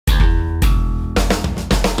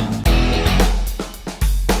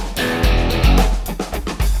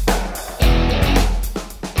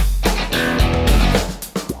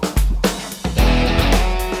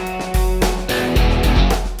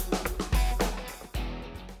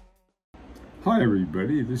Hi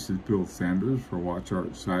everybody, this is Bill Sanders for Watch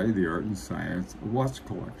Art Sci, the art and science of watch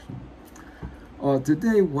collection.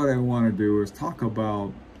 Today what I want to do is talk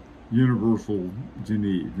about Universal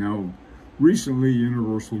Genève. Now, recently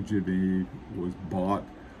Universal Genève was bought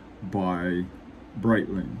by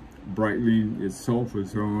Breitling. Breitling itself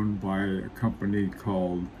is owned by a company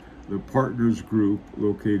called the Partners Group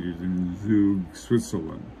located in Zug,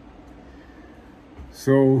 Switzerland.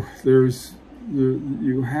 So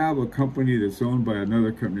you have a company that's owned by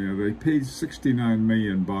another company. Now, they paid $69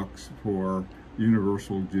 million for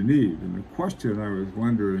Universal Genève. And the question I was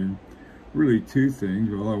wondering, really two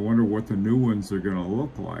things. Well, I wonder what the new ones are going to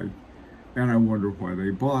look like, and I wonder why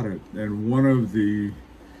they bought it. And one of the,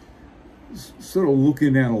 sort of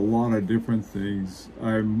looking at a lot of different things,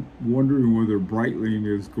 I'm wondering whether Breitling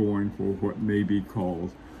is going for what may be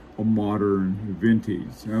called a modern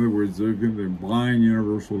vintage. In other words, they're buying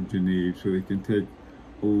Universal Genève so they can take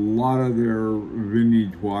a lot of their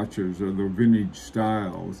vintage watches or the vintage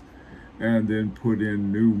styles and then put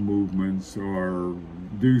in new movements or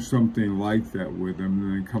do something like that with them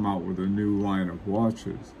and then come out with a new line of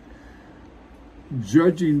watches.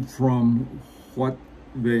 Judging from what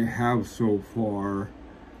they have so far,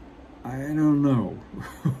 I don't know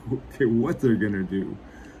okay, what they're going to do.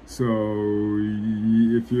 So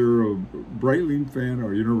if you're a Breitling fan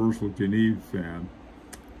or Universal Genève fan,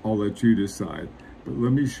 I'll let you decide. But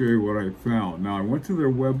let me show you what I found. Now, I went to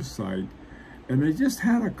their website, and they just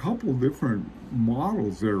had a couple different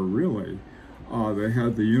models there, really. They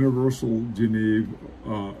had the Universal Genève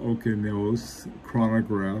Okeanos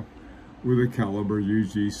chronograph with a caliber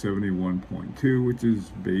UG 71.2, which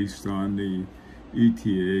is based on the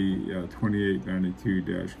ETA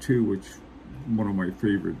 2892-2, which one of my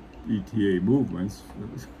favorite ETA movements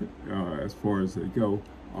as far as they go,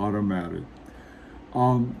 automatic.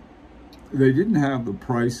 They didn't have the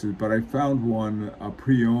prices, but I found one, a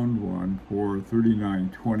pre-owned one for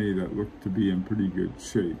 $39.20 that looked to be in pretty good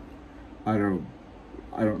shape. I don't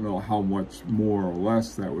know how much more or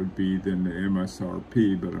less that would be than the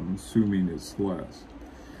MSRP, but I'm assuming it's less.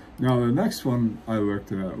 Now, the next one I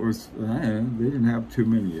looked at was, they didn't have too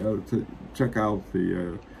many. I had to check out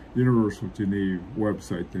the Universal Genève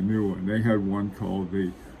website, the new one. They had one called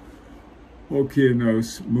the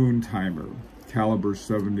Okeanos Moon Timer, caliber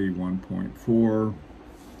 71.4,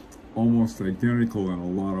 almost identical in a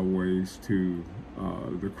lot of ways to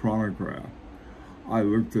the chronograph. I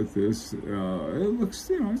looked at this, it looks,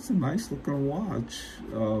 it's a nice looking watch,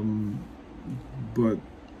 but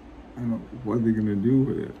I don't know what they're going to do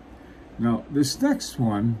with it. Now, this next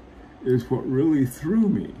one is what really threw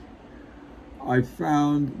me. I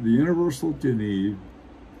found the Universal Genève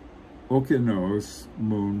Okeanos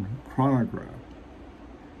Moon chronograph.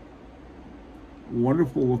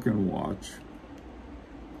 Wonderful looking watch.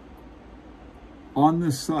 On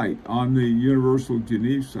the site, on the Universal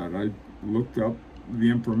Genève site, I looked up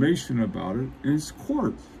the information about it, and it's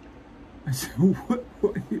quartz. I said,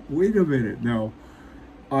 wait a minute. Now,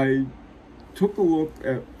 I took a look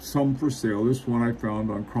at some for sale. This one I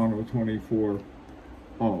found on Chrono 24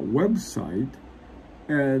 website,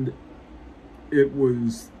 and it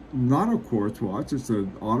was not a quartz watch, it's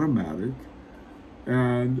an automatic,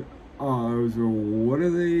 and I was like, what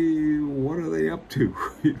are they up to?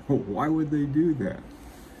 Why would they do that?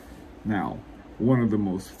 Now, one of the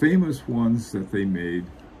most famous ones that they made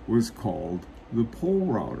was called the pole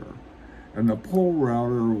router, and the pole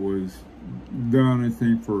router was done, I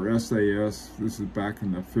think, for SAS. This is back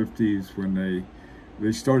in the 50s when they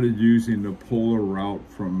started using the polar route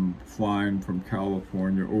from flying from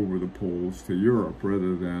California over the poles to Europe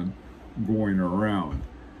rather than going around.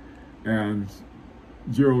 And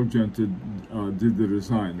Gerald Gented did the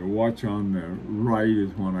design. The watch on the right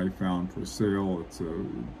is one I found for sale. It's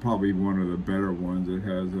probably one of the better ones. It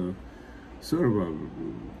has a sort of a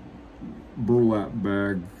burlap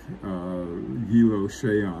bag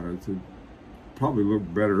guilloche on it. It probably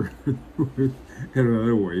looked better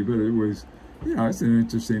another way, but it was, it's an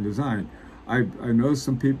interesting design. I know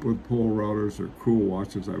some people with pole routers are cool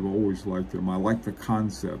watches. I've always liked them. I like the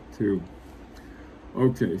concept too.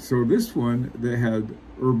 Okay, so this one, they had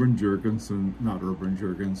Universal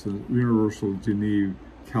Genève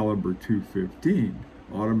caliber 215,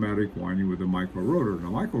 automatic winding with a micro rotor.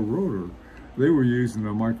 Now, micro rotor, they were using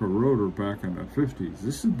a micro rotor back in the 50s.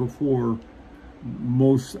 This is before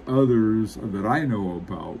most others that I know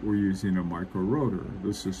about were using a micro rotor.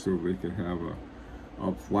 This is so they could have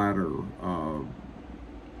a flatter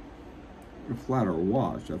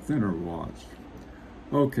watch, a thinner watch.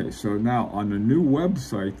 Okay, so now on the new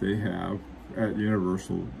website they have at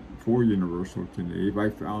Universal for Universal Genève, I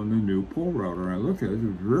found a new pull router, and I looked at it. It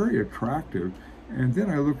was very attractive, and then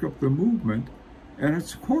I looked up the movement, and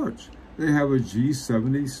it's quartz. They have a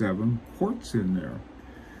G77 quartz in there.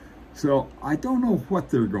 So I don't know what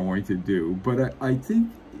they're going to do, but I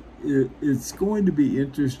think it's going to be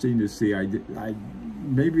interesting to see.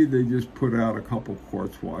 Maybe they just put out a couple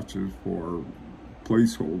quartz watches for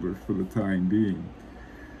placeholders for the time being.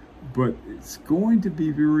 But it's going to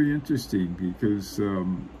be very interesting because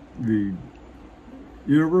the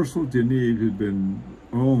Universal Genève had been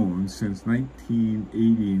owned since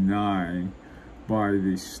 1989 by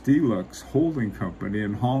the Stelux holding company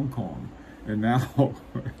in Hong Kong. And now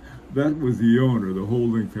that was the owner, the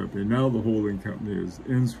holding company. Now the holding company is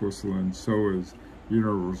in Switzerland, so is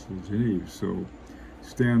Universal Genève. So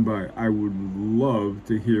stand by. I would love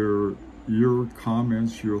to hear your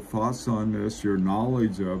comments, your thoughts on this, your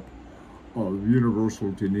knowledge of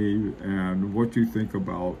Universal Genève, and what you think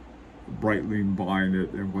about Breitling buying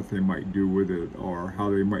it and what they might do with it, or how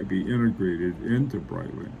they might be integrated into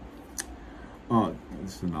Breitling.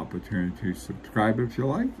 This is an opportunity to subscribe if you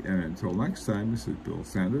like, and until next time, this is Bill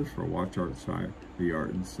Sanders for Watch Art Science, the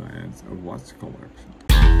Art and Science of Watch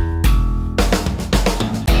Collection.